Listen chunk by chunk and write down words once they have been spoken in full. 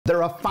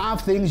There are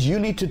 5 things you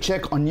need to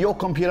check on your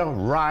computer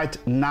right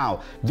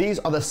now. These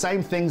are the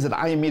same things that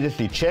I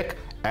immediately check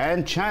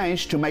and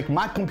change to make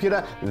my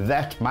computer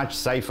that much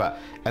safer.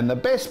 And the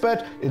best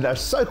bit is they're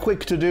so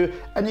quick to do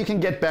and you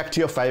can get back to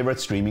your favorite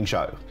streaming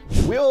show.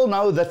 We all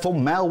know that for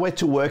malware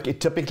to work,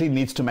 it typically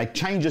needs to make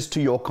changes to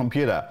your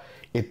computer.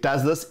 It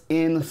does this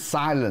in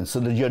silence so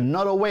that you're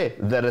not aware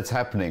that it's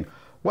happening.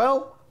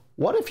 Well,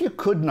 what if you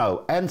could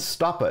know and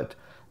stop it?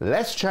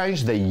 Let's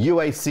change the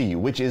UAC,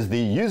 which is the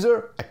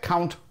User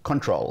Account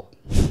Control.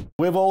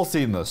 We've all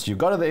seen this. You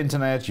go to the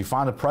internet, you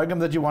find a program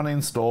that you want to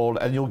install,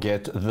 and you'll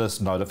get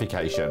this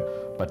notification.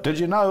 But did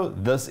you know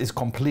this is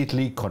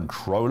completely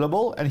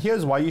controllable? And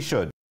here's why you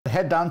should.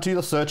 Head down to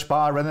the search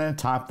bar and then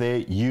type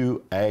there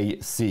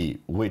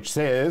UAC, which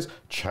says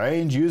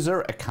Change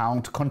User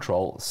Account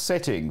Control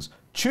Settings.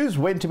 Choose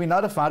when to be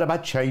notified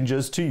about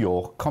changes to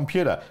your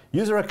computer.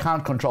 User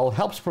Account Control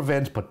helps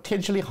prevent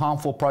potentially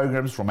harmful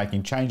programs from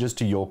making changes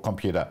to your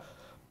computer.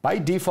 By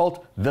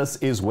default, this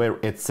is where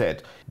it's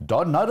set.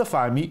 Don't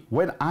notify me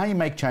when I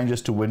make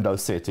changes to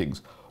Windows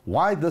settings.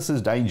 Why this is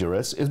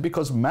dangerous is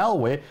because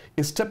malware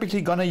is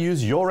typically going to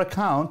use your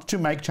account to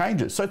make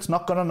changes, so it's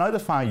not going to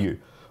notify you.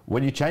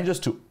 When you change this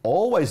to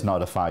always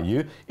notify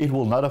you, it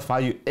will notify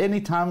you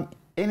anytime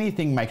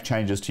anything make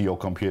changes to your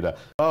computer.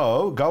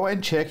 So go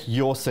and check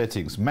your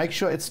settings. Make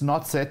sure it's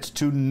not set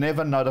to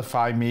never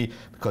notify me,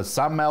 because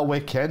some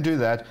malware can do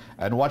that.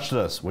 And watch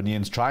this, when you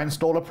try and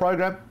install a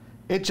program,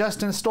 it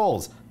just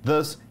installs.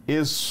 This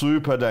is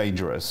super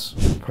dangerous.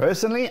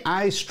 Personally,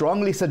 I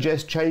strongly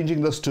suggest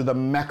changing this to the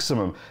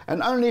maximum,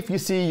 and only if you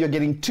see you're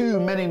getting too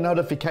many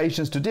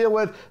notifications to deal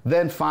with,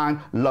 then fine,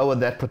 lower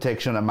that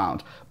protection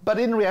amount. But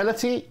in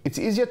reality, it's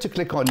easier to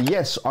click on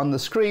yes on the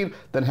screen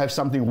than have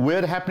something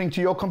weird happening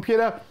to your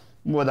computer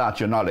without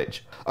your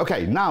knowledge.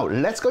 Okay, now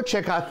let's go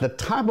check out the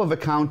type of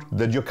account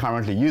that you're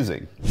currently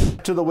using.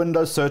 To the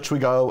Windows search we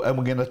go, and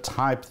we're going to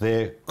type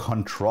there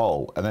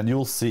control, and then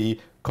you'll see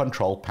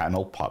control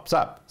panel pops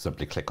up.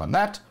 Simply click on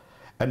that,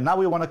 and now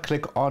we want to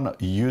click on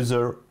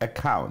user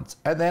accounts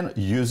and then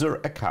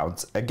user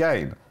accounts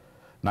again.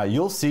 Now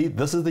you'll see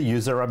this is the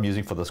user I'm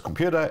using for this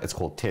computer. It's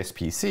called Test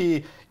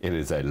PC. It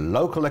is a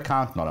local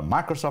account, not a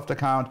Microsoft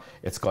account.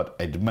 It's got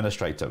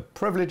administrative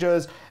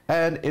privileges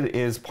and it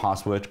is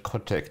password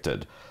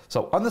protected.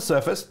 So on the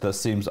surface, this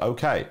seems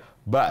okay,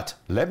 but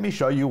let me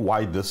show you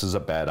why this is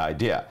a bad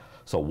idea.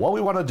 So what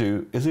we want to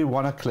do is we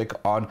want to click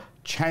on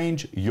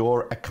change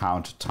your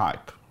account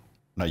type.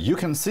 Now you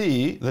can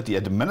see that the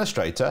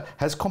administrator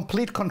has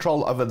complete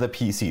control over the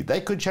PC.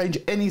 They could change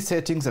any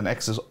settings and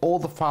access all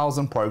the files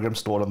and programs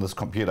stored on this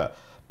computer.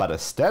 But a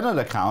standard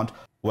account,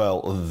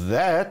 well,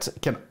 that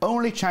can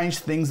only change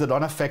things that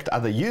don't affect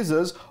other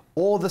users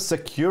or the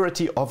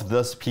security of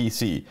this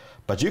PC.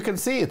 But you can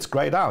see it's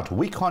grayed out.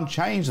 We can't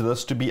change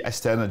this to be a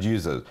standard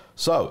user.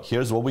 So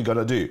here's what we're going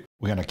to do.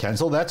 We're going to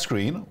cancel that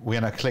screen. We're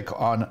going to click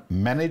on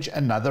manage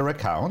another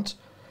account.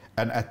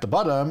 And at the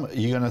bottom,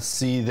 you're going to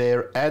see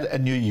there, add a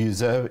new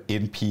user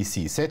in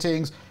PC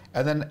settings,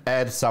 and then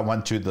add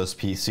someone to this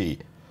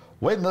PC.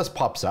 When this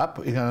pops up,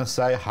 you're going to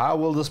say, how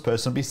will this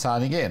person be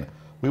signing in?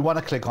 We want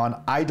to click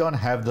on, I don't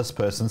have this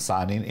person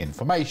signing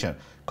information,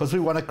 because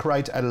we want to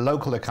create a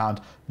local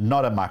account,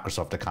 not a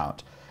Microsoft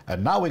account.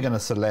 And now we're going to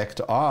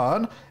select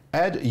on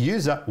add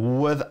user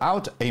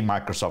without a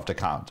Microsoft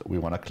account. We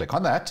want to click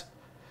on that.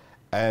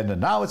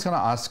 And now it's going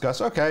to ask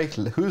us, okay,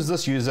 who's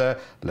this user?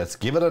 Let's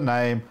give it a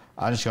name.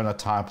 I'm just going to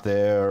type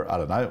there, I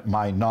don't know,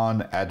 my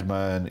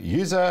non-admin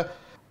user.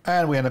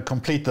 And we're going to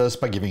complete this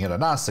by giving it a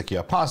nice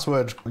secure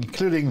password,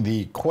 including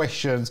the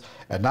questions.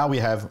 And now we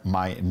have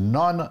my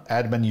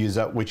non-admin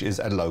user, which is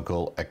a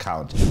local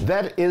account.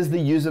 That is the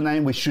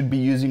username we should be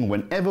using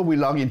whenever we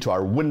log into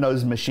our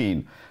Windows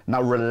machine.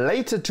 Now,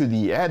 related to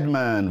the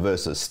admin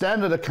versus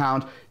standard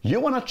account, you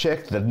want to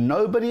check that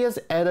nobody has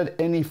added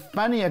any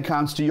funny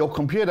accounts to your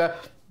computer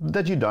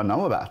that you don't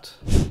know about.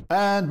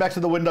 And back to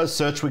the Windows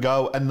search we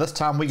go, and this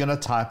time we're going to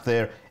type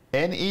there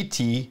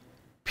NETPLWIZ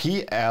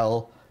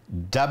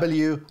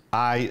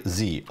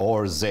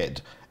or Z,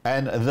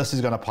 and this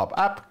is going to pop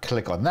up.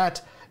 Click on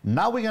that.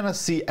 Now we're going to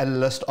see a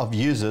list of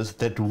users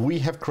that we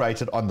have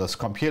created on this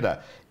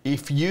computer.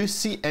 If you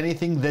see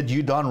anything that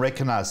you don't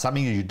recognize,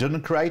 something you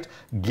didn't create,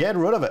 get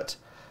rid of it.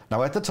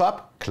 Now at the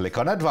top, click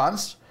on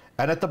Advanced,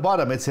 and at the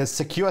bottom it says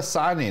Secure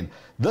Sign-In.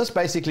 This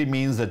basically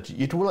means that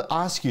it will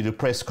ask you to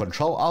press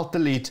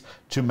Ctrl-Alt-Delete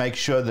to make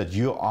sure that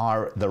you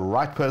are the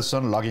right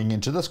person logging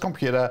into this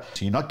computer.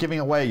 So you're not giving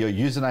away your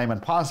username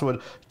and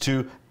password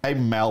to a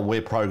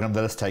malware program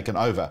that has taken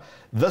over.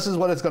 This is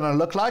what it's going to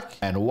look like,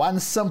 and one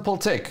simple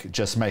tick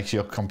just makes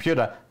your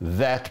computer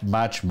that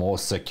much more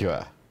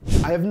secure.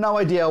 I have no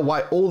idea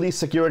why all these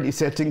security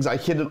settings are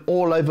hidden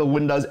all over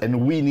Windows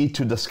and we need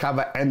to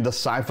discover and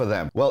decipher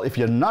them. Well, if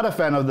you're not a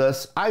fan of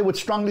this, I would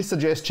strongly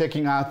suggest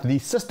checking out the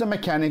System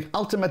Mechanic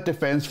Ultimate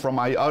Defense from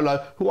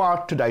Iolo, who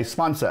are today's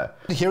sponsor.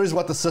 Here is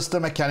what the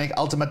System Mechanic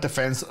Ultimate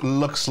Defense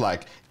looks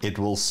like. It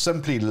will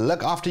simply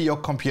look after your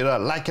computer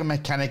like a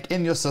mechanic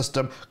in your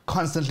system,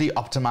 constantly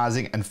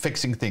optimizing and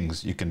fixing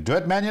things. You can do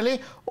it manually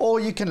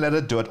or you can let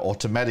it do it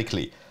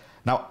automatically.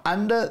 Now,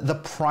 under the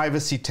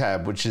Privacy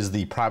tab, which is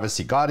the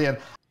Privacy Guardian,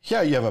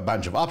 here you have a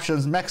bunch of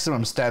options: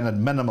 maximum, standard,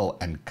 minimal,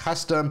 and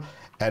custom.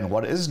 And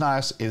what is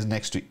nice is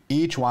next to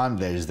each one,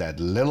 there's that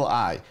little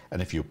eye.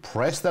 And if you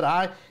press that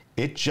eye,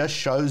 it just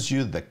shows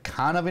you the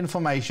kind of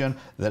information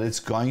that it's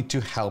going to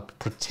help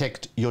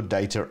protect your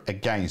data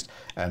against.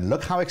 And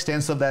look how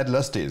extensive that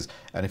list is.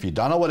 And if you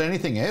don't know what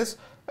anything is,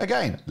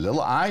 again,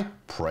 little eye,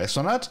 press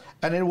on it,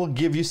 and it will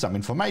give you some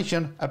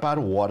information about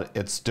what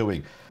it's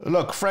doing.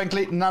 Look,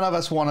 frankly, none of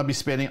us want to be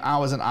spending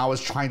hours and hours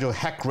trying to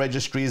hack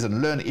registries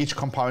and learn each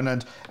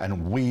component,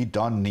 and we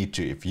don't need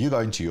to. If you go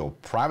into your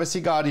Privacy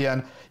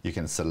Guardian, you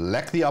can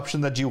select the option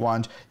that you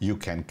want. You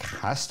can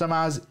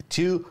customize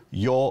to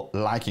your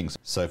likings.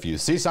 So if you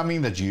see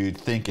something that you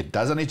think it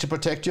doesn't need to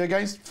protect you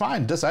against,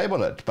 fine,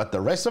 disable it. But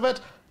the rest of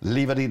it,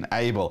 leave it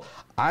enabled.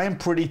 I'm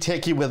pretty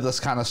techie with this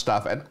kind of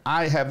stuff, and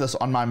I have this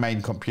on my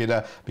main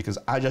computer because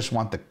I just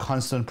want the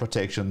constant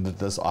protection that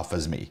this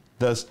offers me.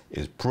 This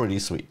is pretty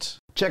sweet.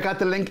 Check out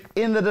the link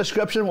in the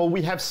description where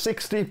we have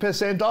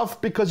 60% off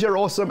because you're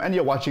awesome and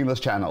you're watching this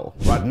channel.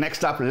 Right,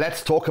 next up,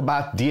 let's talk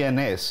about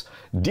DNS.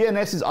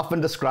 DNS is often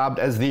described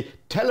as the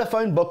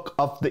telephone book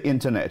of the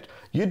internet.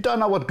 You don't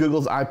know what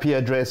Google's IP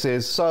address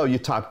is, so you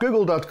type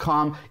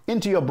google.com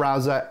into your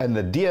browser and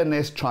the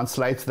DNS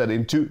translates that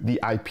into the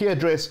IP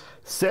address,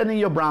 sending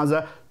your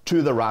browser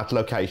to the right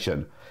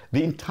location.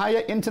 The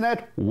entire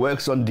internet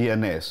works on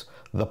DNS.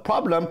 The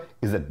problem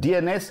is that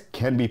DNS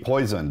can be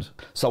poisoned.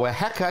 So a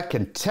hacker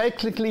can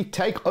technically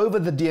take over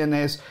the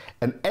DNS,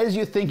 and as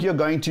you think you're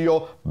going to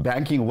your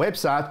banking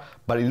website,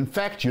 but in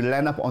fact you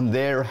land up on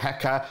their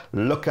hacker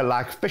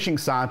lookalike phishing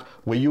site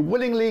where you're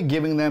willingly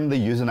giving them the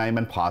username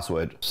and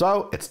password.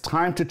 So it's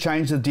time to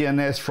change the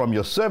DNS from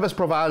your service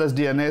provider's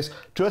DNS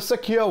to a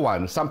secure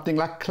one, something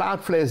like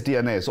Cloudflare's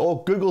DNS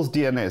or Google's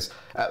DNS.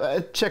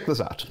 Check this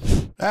out.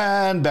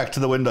 And back to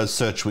the Windows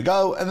search we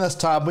go, and this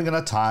time we're going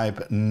to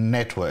type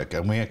network,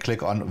 and we're going to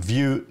click on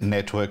View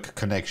Network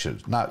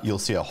Connections. Now you'll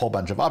see a whole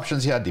bunch of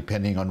options here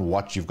depending on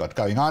what you've got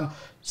going on.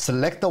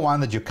 Select the one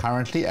that you're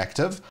currently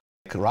active,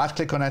 right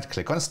click on it,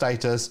 click on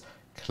Status,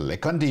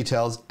 click on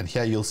Details, and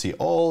here you'll see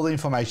all the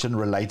information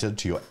related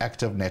to your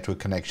active network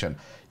connection.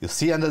 You'll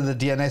see under the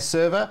DNS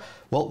server,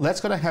 well,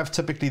 that's going to have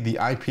typically the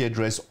IP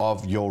address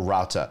of your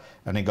router,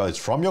 and it goes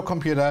from your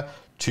computer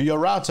to your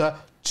router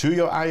to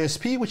your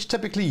ISP, which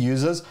typically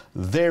uses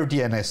their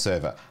DNS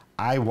server.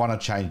 I want to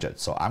change it,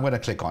 so I'm going to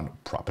click on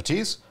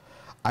Properties.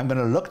 I'm going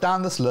to look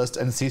down this list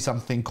and see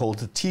something called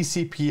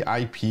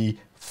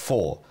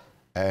TCP/IP4,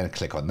 and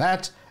click on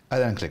that,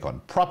 and then click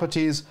on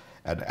Properties,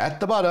 and at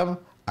the bottom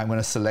I'm going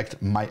to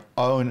select my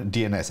own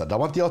DNS. I don't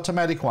want the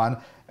automatic one,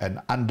 and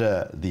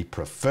under the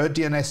preferred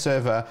DNS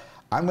server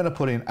I'm going to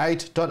put in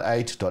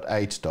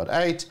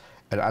 8.8.8.8,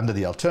 and under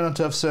the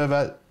alternative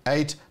server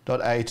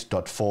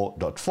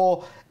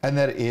 8.8.4.4, and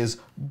that is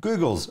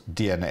Google's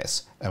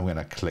DNS, and we're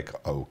going to click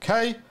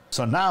OK.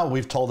 So now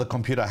we've told the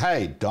computer,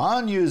 hey,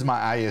 don't use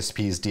my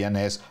ISP's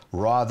DNS,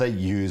 rather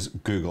use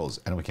Google's.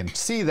 And we can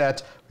see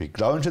that we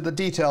go into the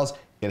details,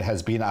 it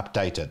has been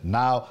updated.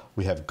 Now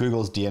we have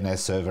Google's DNS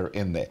server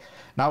in there.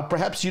 Now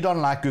perhaps you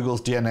don't like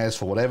Google's DNS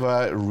for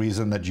whatever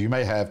reason that you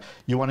may have,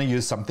 you want to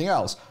use something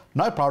else.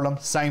 No problem,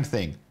 same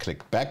thing.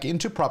 Click back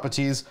into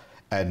Properties,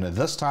 and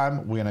this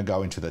time we're going to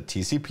go into the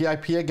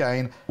TCP/IP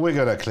again. We're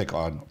going to click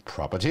on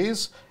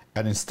Properties,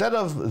 and instead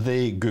of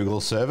the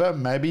Google server,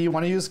 maybe you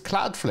want to use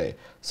Cloudflare.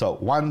 So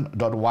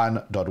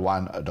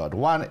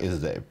 1.1.1.1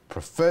 is the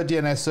preferred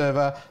DNS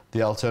server.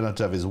 The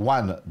alternative is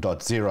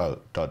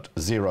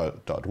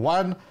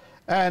 1.0.0.1,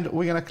 and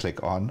we're going to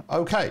click on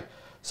OK.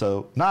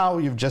 So now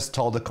you've just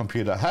told the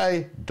computer,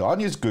 hey, don't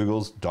use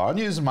Google's, don't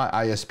use my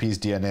ISP's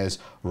DNS,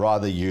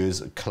 rather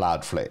use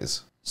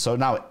Cloudflare's. So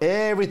now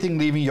everything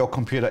leaving your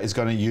computer is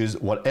going to use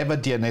whatever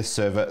DNS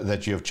server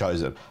that you have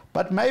chosen.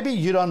 But maybe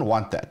you don't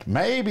want that.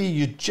 Maybe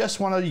you just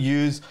want to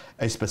use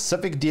a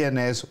specific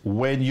DNS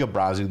when you're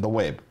browsing the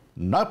web.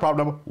 No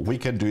problem, we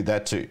can do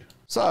that too.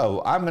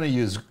 So I'm going to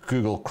use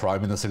Google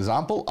Chrome in this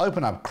example.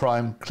 Open up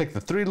Chrome, click the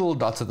three little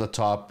dots at the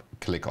top,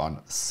 click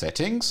on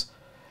Settings,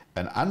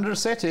 and under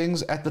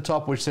Settings at the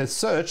top which says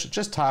Search,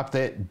 just type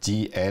there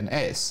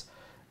DNS,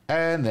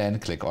 and then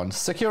click on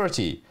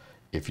Security.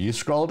 If you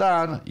scroll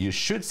down, you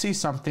should see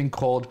something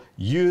called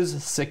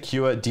Use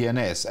Secure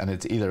DNS, and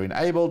it's either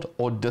enabled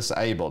or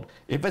disabled.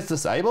 If it's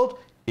disabled,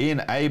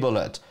 enable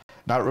it.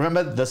 Now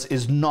remember, this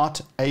is not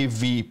a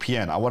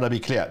VPN. I want to be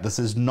clear, this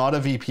is not a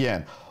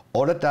VPN.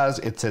 All it does,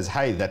 it says,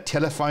 hey, that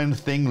telephone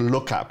thing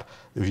lookup.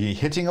 If you're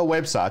hitting a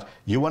website,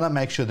 you want to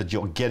make sure that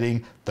you're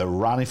getting the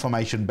right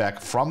information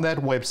back from that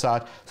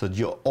website so that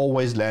you're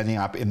always landing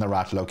up in the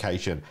right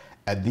location.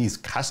 And these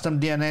custom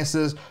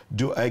DNSs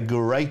do a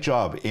great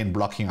job in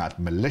blocking out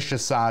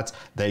malicious sites.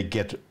 They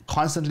get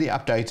constantly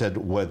updated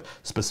with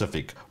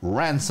specific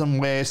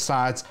ransomware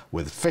sites,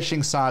 with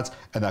phishing sites,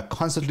 and they're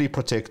constantly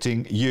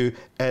protecting you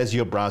as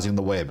you're browsing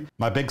the web.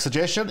 My big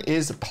suggestion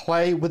is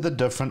play with the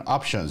different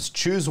options.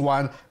 Choose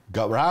one,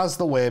 go browse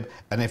the web,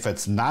 and if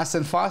it's nice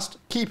and fast,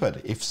 keep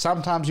it. If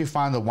sometimes you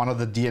find that one of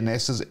the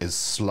DNSs is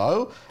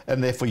slow,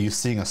 and therefore you're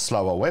seeing a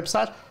slower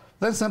website,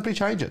 then simply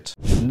change it.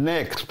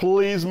 Next,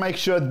 please make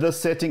sure this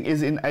setting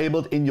is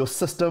enabled in your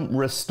system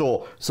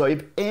restore. So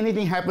if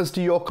anything happens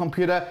to your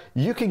computer,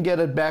 you can get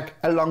it back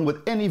along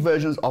with any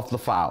versions of the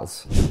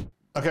files.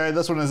 Okay,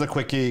 this one is a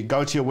quickie.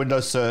 Go to your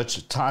Windows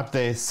search, type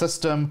there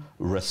system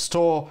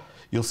restore.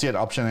 You'll see an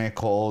option there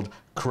called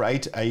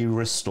create a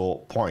restore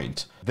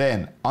point.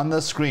 Then on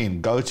the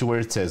screen, go to where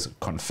it says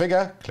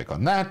configure, click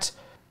on that.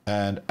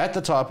 And at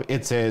the top,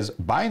 it says,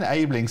 by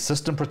enabling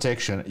system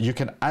protection, you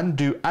can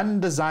undo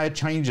undesired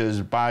changes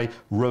by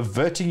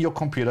reverting your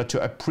computer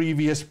to a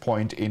previous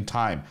point in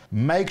time.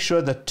 Make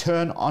sure that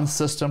turn on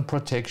system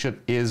protection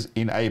is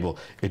enabled.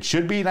 It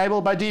should be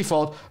enabled by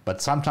default,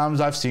 but sometimes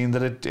I've seen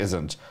that it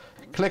isn't.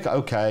 Click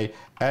OK,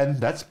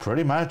 and that's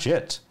pretty much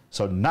it.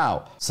 So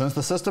now, since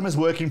the system is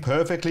working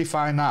perfectly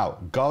fine now,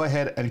 go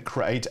ahead and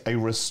create a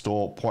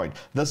restore point.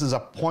 This is a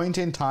point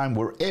in time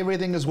where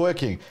everything is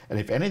working. And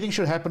if anything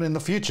should happen in the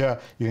future,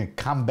 you can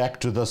come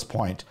back to this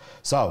point.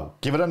 So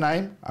give it a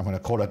name. I'm going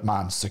to call it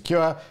mine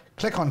secure.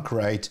 Click on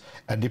create.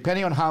 And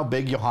depending on how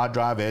big your hard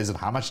drive is and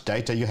how much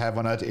data you have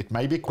on it, it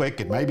may be quick,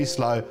 it may be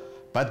slow,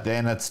 but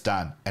then it's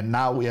done. And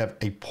now we have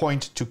a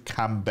point to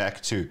come back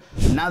to.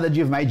 Now that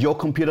you've made your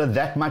computer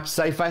that much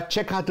safer,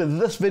 check out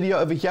this video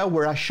over here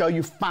where I show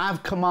you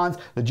 5 commands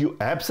that you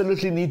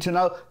absolutely need to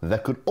know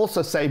that could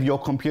also save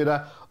your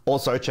computer.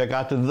 Also check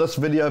out this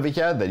video over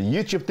here that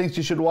YouTube thinks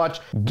you should watch.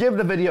 Give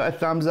the video a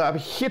thumbs up,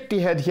 hit the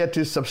head here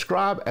to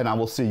subscribe, and I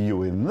will see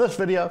you in this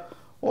video,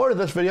 or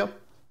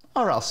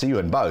I'll see you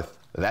in both.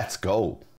 Let's go.